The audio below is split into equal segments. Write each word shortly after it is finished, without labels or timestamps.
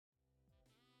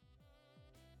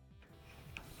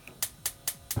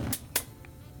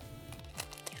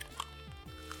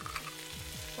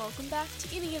welcome back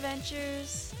to Eating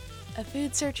Adventures. A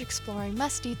food search exploring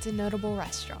must-eats and notable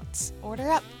restaurants.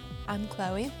 Order up. I'm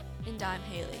Chloe. And I'm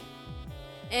Haley.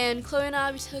 And Chloe and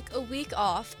I, we took a week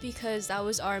off because that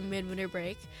was our midwinter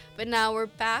break. But now we're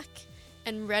back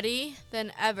and ready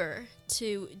than ever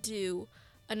to do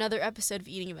another episode of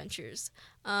Eating Adventures.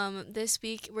 This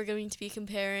week we're going to be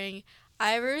comparing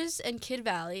Ivar's and Kid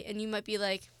Valley. And you might be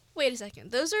like, wait a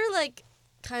second, those are like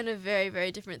kind of very,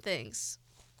 very different things.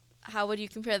 How would you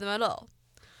compare them at all?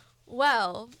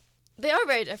 Well, they are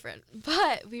very different,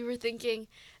 but we were thinking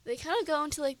they kind of go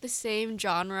into like the same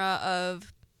genre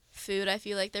of food. I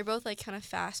feel like they're both like kind of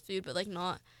fast food, but like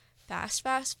not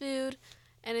fast food.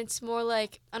 And it's more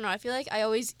like, I don't know, I feel like I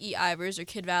always eat Ivar's or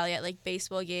Kid Valley at like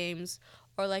baseball games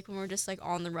or like when we're just like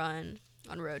on the run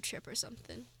on a road trip or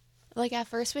something. Like at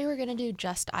first we were going to do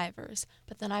just Ivar's,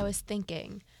 but then I was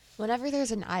thinking whenever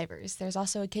there's an Ivar's, there's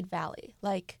also a Kid Valley.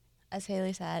 Like, as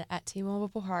Haley said, at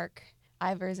T-Mobile Park,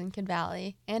 Ivar's and Kid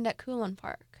Valley, and at Coolin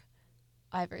Park,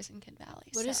 Ivar's and Kid Valley.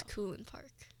 What is Coolin Park?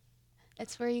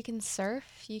 It's where you can surf.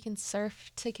 You can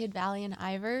surf to Kid Valley and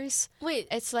Ivar's. Wait.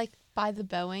 It's like by the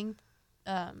Boeing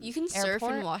You can airport. surf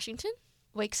in Washington?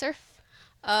 Wake surf.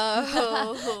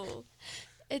 Oh.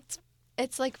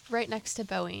 It's like right next to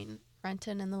Boeing,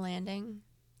 Renton and the Landing.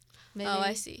 Maybe. Oh,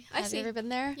 I see. Have you ever been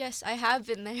there? Yes, I have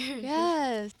been there.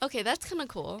 Yes. Okay, that's kind of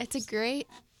cool. It's a great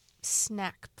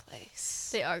snack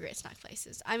place. They are great snack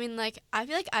places. I mean, like, I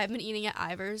feel like I've been eating at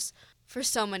Ivar's for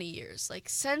so many years. Like,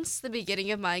 since the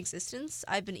beginning of my existence,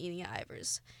 I've been eating at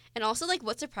Ivar's. And also, like,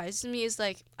 what surprises me is,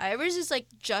 like, Ivar's is, like,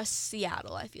 just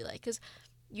Seattle, I feel like. Because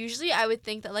usually I would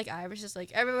think that, like, Ivar's is,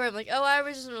 like, everywhere. I'm like, oh,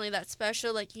 Ivar's isn't really that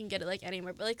special. Like, you can get it, like,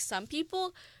 anywhere. But, like, some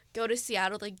people go to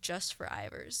Seattle, like, just for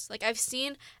Ivar's. Like, I've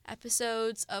seen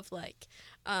episodes of, like,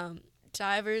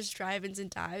 Divers, Drive-Ins, and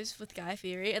Dives with Guy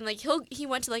Fieri. And, like, he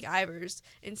went to, like, Ivar's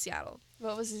in Seattle.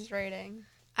 What was his rating?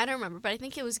 I don't remember, but I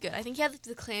think it was good. I think he had, like,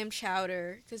 the clam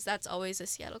chowder, because that's always a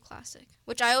Seattle classic.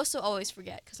 Which I also always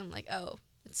forget, because I'm like, oh,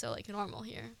 it's so, like, normal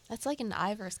here. That's like an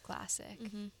Ivar's classic.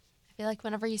 Mm-hmm. I feel like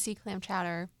whenever you see clam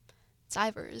chowder, it's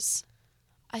Ivar's.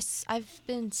 I've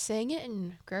been seeing it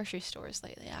in grocery stores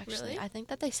lately, actually. Really? I think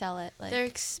that they sell it. Like, They're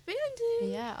expanding.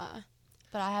 yeah.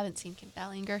 But I haven't seen Kid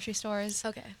Valley in grocery stores.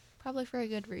 Okay. Probably for a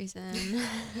good reason.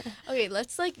 Okay,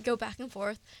 let's, like, go back and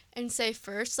forth and say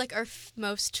first, like, our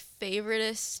most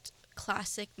favoritist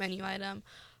classic menu item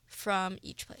from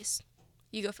each place.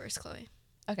 You go first, Chloe.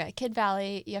 Okay, Kid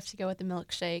Valley, you have to go with the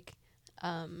milkshake.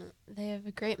 They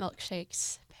have great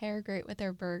milkshakes. Pair great with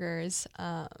their burgers.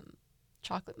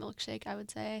 Chocolate milkshake, I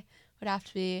would say, would have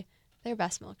to be their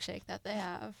best milkshake that they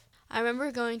have. I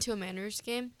remember going to a Mariners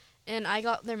game, and I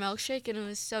got their milkshake, and it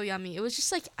was so yummy. It was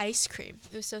just like ice cream.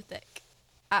 It was so thick.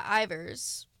 At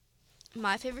Ivar's,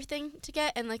 my favorite thing to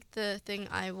get, and like the thing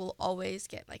I will always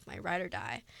get, like my ride or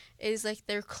die, is like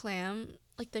their clam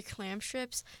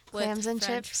strips with Clams and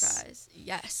French chips? fries.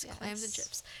 Yes, clams and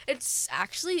chips. It's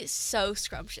actually so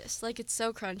scrumptious. Like, it's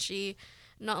so crunchy,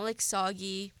 not like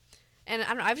soggy. And I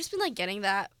don't know, I've just been like getting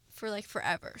that for like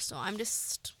forever. So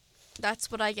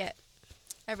that's what I get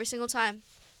every single time.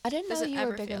 I didn't know Doesn't you were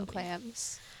ever big fail on me.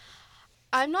 clams.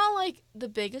 I'm not like the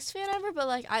biggest fan ever, but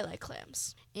like I like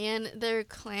clams. And their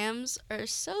clams are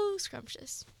so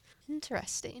scrumptious.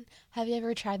 Interesting. Have you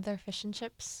ever tried their fish and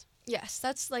chips? Yes,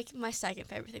 that's like my second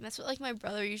favorite thing. That's what like my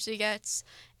brother usually gets.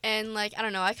 And like, I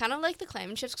don't know, I kind of like the clam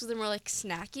and chips because they're more like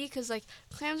snacky, because like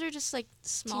clams are just like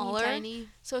smaller. Teeny tiny.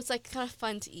 So it's like kind of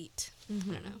fun to eat. Mm-hmm.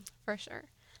 I don't know. For sure.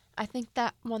 I think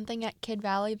that one thing at Kid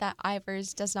Valley that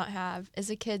Ivar's does not have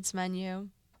is a kids menu.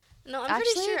 No, I'm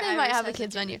Actually, pretty sure they might Ivar's have a has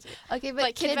kids menu. menu. Okay, but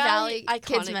But Kid Kid Valley Valley,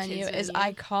 kids iconic menu kids is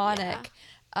menu.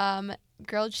 iconic.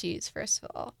 Grilled cheese, first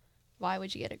of all. Why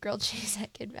would you get a grilled cheese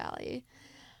at Kid Valley?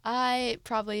 I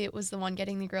probably was the one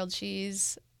getting the grilled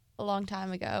cheese a long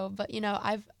time ago, but you know,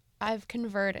 I've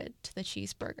converted to the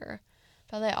cheeseburger.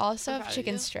 But they also I'm have proud of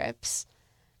chicken you. strips,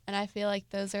 and I feel like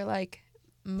those are like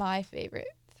my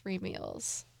favorite 3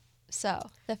 meals. So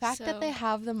the fact that they So-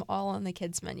 have them all on the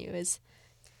kids menu is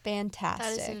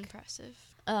fantastic. That is impressive.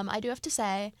 I do have to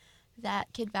say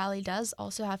that Kid Valley does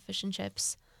also have fish and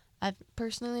chips. I've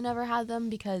personally never had them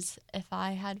because if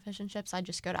I had fish and chips, I'd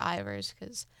just go to Ivar's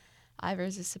because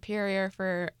Ivar's is superior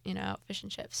for, fish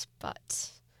and chips.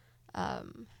 But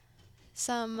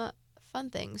some fun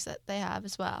things that they have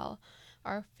as well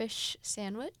are fish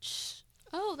sandwich.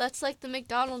 Oh, that's like the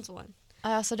McDonald's one.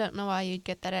 I also don't know why you'd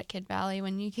get that at Kid Valley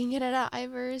when you can get it at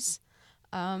Ivar's.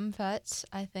 But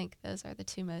I think those are the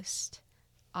two most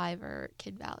Ivar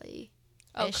Kid Valley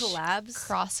collabs.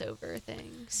 crossover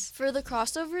things. For the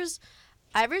crossovers,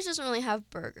 Ivar's doesn't really have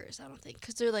burgers, I don't think,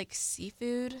 because they're like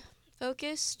seafood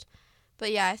focused.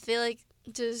 But yeah, I feel like,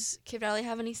 does Kid Valley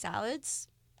have any salads?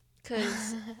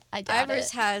 Because I doubt Ivar's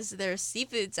it. has their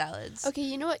seafood salads. Okay,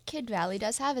 you know what Kid Valley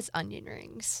does have is onion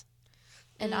rings.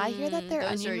 And I hear that their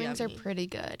those onion rings are yummy. pretty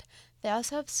good. They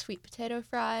also have sweet potato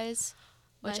fries,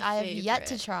 which My I have yet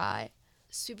to favorite. try.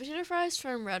 Sweet potato fries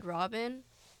from Red Robin,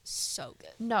 so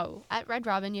good. No, at Red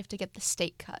Robin you have to get the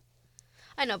steak cut.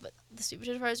 I know, but the sweet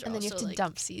potato fries are And then also you have to like,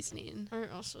 dump seasoning. are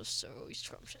also so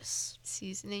scrumptious.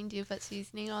 Seasoning? Do you put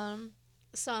seasoning on them?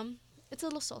 Some. It's a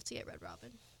little salty at Red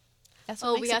Robin. That's what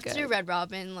Oh, makes we it have to good. do Red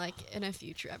Robin like in a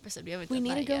future episode. We haven't We done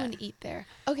need that to go yet. and eat there.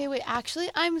 Okay, wait, actually,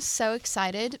 I'm so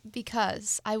excited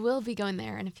because I will be going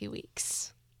there in a few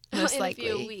weeks. Most in likely.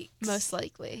 a few weeks. Most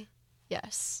likely.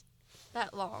 Yes.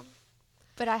 That long.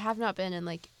 But I have not been in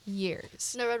like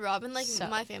years. No, Red Robin, like So-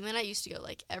 my family and I used to go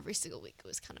like every single week. It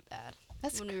was kind of bad.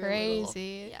 That's when we were little.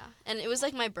 crazy. Yeah. And it was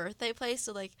like my birthday place,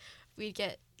 so like we'd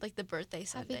get like the birthday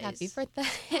Sundays. Happy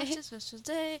birthday. Special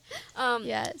day.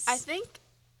 Yes. I think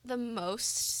the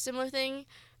most similar thing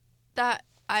that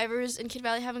Ivers and Kid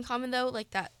Valley have in common, though,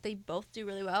 like that they both do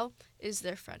really well, is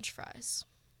their French fries.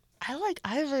 I like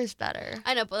Ivar's better.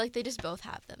 I know, but like they just both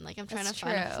have them. Like I'm trying That's to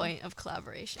find a true. point of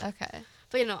collaboration. Okay.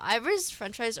 But you know, Ivers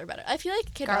French fries are better. I feel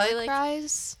like Kid Garlic Valley like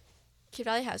fries. Kid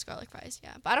Valley has garlic fries,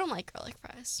 yeah, but I don't like garlic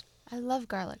fries. I love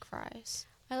garlic fries.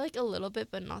 I like a little bit,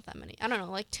 but not that many. I don't know,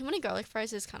 like too many garlic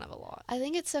fries is kind of a lot. I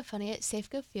think it's so funny at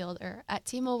Safeco Field or at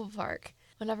T-Mobile Park.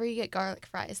 Whenever you get garlic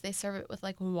fries, they serve it with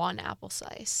like one apple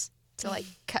slice to like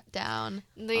cut down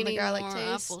They on the need garlic more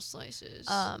taste. apple slices.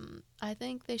 I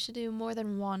think they should do more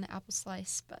than one apple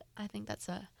slice, but I think that's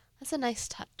a nice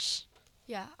touch.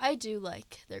 Yeah, I do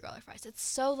like their garlic fries. It's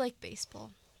so like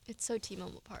baseball. It's so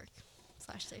T-Mobile Park /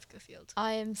 Safeco Field.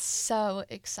 I am so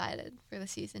excited for the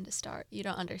season to start. You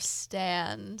don't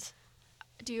understand.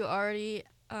 Do you already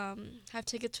have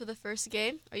tickets for the first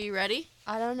game? Are you ready?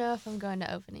 I don't know if I'm going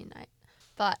to opening night,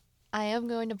 but I am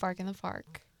going to Bark in the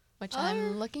Park, which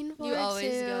I'm looking forward You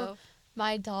always to. go.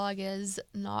 My dog is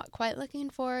not quite looking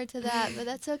forward to that, but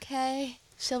that's okay.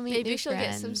 She'll meet Maybe new she'll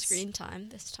friends. get some screen time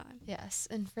this time. Yes,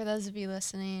 and for those of you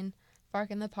listening, Bark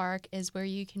in the Park is where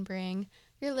you can bring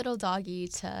your little doggy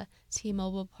to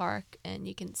T-Mobile Park and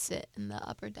you can sit in the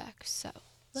upper deck. So,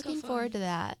 looking forward to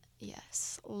that.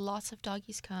 Yes, lots of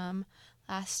doggies come.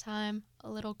 Last time, a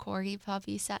little corgi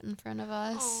puppy sat in front of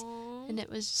us, Aww. and it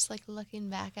was just like looking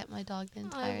back at my dog the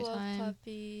entire I love time.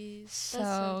 puppies. So,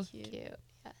 That's so cute.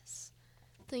 Yes.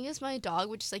 Thing is, my dog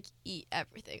would just like eat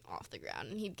everything off the ground,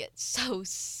 and he'd get so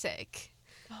sick.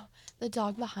 The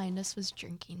dog behind us was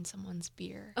drinking someone's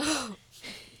beer.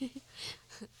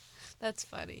 That's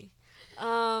funny.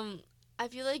 I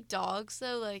feel like dogs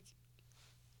though, like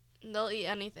they'll eat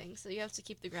anything, so you have to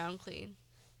keep the ground clean.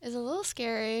 It's a little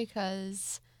scary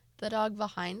because the dog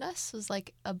behind us was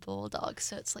like a bulldog,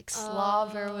 so it's like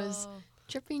slobber was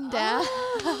dripping down.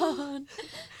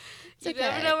 It's You okay.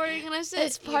 never know where you're gonna sit.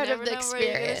 It's part you of never the know where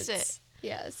you're gonna experience. sit.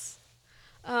 Yes.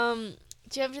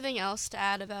 Do you have anything else to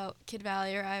add about Kid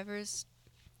Valley or Ivers?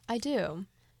 I do.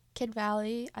 Kid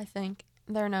Valley, I think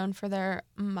they're known for their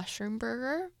mushroom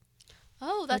burger.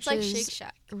 Oh, that's Which like is Shake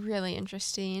Shack. Really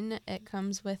interesting. It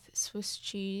comes with Swiss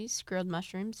cheese, grilled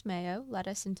mushrooms, mayo,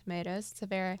 lettuce, and tomatoes. It's a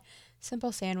very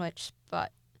simple sandwich,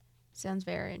 but sounds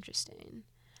very interesting.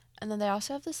 And then they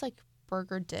also have this like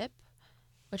burger dip,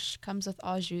 which comes with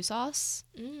au jus sauce.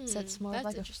 So it's more of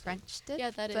that's like a French dip, Yeah,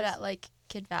 that is. but at like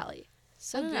Kid Valley.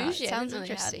 So I don't know, bougie. it I sounds didn't really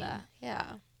have interesting. that. Yeah.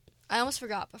 I almost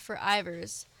forgot, but for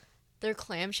Ivers, their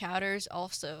clam chowder is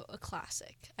also a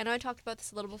classic. I know I talked about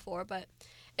this a little before, but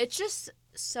it's just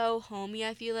so homey,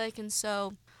 I feel like, and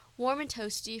so warm and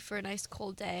toasty for a nice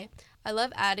cold day. I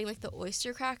love adding like the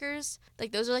oyster crackers.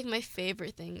 Like those are like my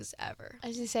favorite things ever. I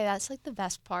was gonna say that's like the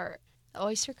best part. The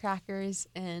oyster crackers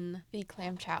and the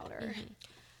clam chowder. Mhm.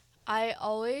 I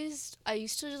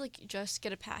used to just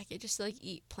get a packet just to like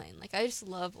eat plain. Like I just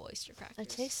love oyster crackers. It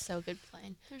tastes so good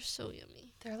plain. They're so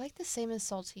yummy. They're like the same as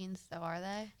saltines though, are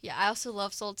they? Yeah, I also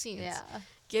love saltines. Yeah.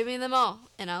 Give me them all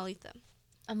and I'll eat them.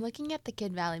 I'm looking at the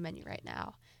Kid Valley menu right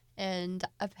now, and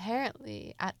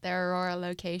apparently at their Aurora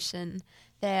location,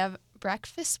 they have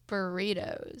breakfast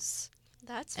burritos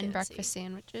That's and fancy. breakfast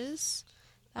sandwiches.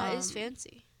 That is Um,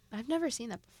 fancy. I've never seen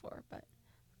that before, but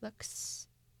looks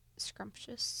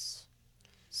scrumptious.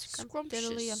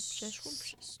 Scrumptious.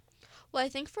 Scrumptious. Well, I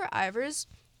think for Ivers,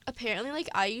 apparently, like,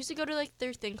 I used to go to, like,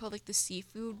 their thing called, like, the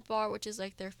seafood bar, which is,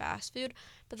 like, their fast food.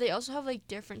 But they also have, like,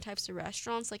 different types of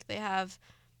restaurants. Like, they have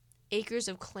Acres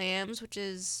of Clams, which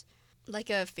is, like,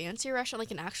 a fancy restaurant,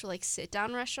 like, an actual, like,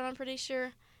 sit-down restaurant, I'm pretty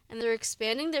sure. And they're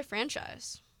expanding their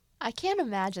franchise. I can't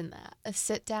imagine that. A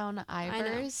sit down know.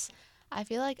 Ivers. I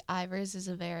feel like Ivers is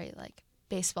a very like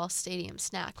baseball stadium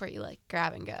snack where you like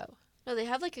grab and go. No, they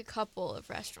have like a couple of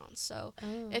restaurants. So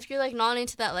Oh. if you're like not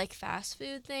into that like fast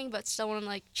food thing, but still want to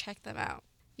like check them out,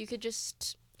 you could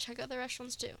just check out the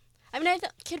restaurants too. I mean,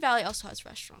 Kid Valley also has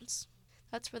restaurants.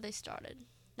 That's where they started.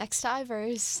 Next to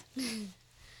Ivar's.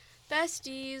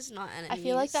 Besties, not enemies. I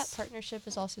feel like that partnership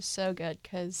is also so good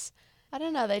because, I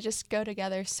don't know, they just go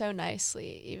together so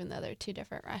nicely, even though they're two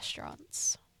different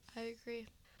restaurants. I agree.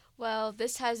 Well,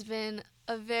 this has been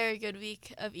a very good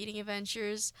week of eating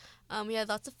adventures. We had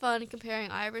lots of fun comparing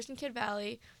Ivar's and Kid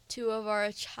Valley, two of our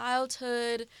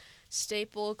childhood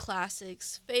staple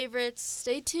classics favorites.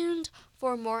 Stay tuned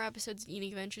for more episodes of Eating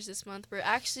Adventures this month. We're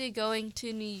actually going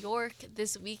to New York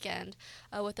this weekend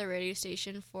with our radio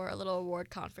station for a little award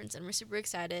conference, and we're super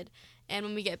excited. And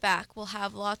when we get back, we'll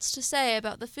have lots to say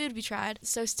about the food we tried.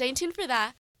 So stay tuned for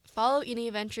that. Follow Eating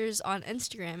Adventures on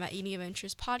Instagram at Eating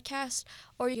Adventures Podcast,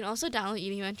 or you can also download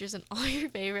Eating Adventures on all your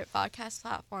favorite podcast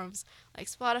platforms like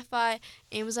Spotify,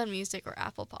 Amazon Music, or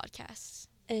Apple Podcasts.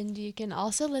 And you can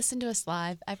also listen to us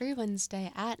live every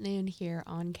Wednesday at noon here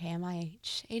on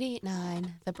KMIH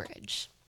 88.9 The Bridge.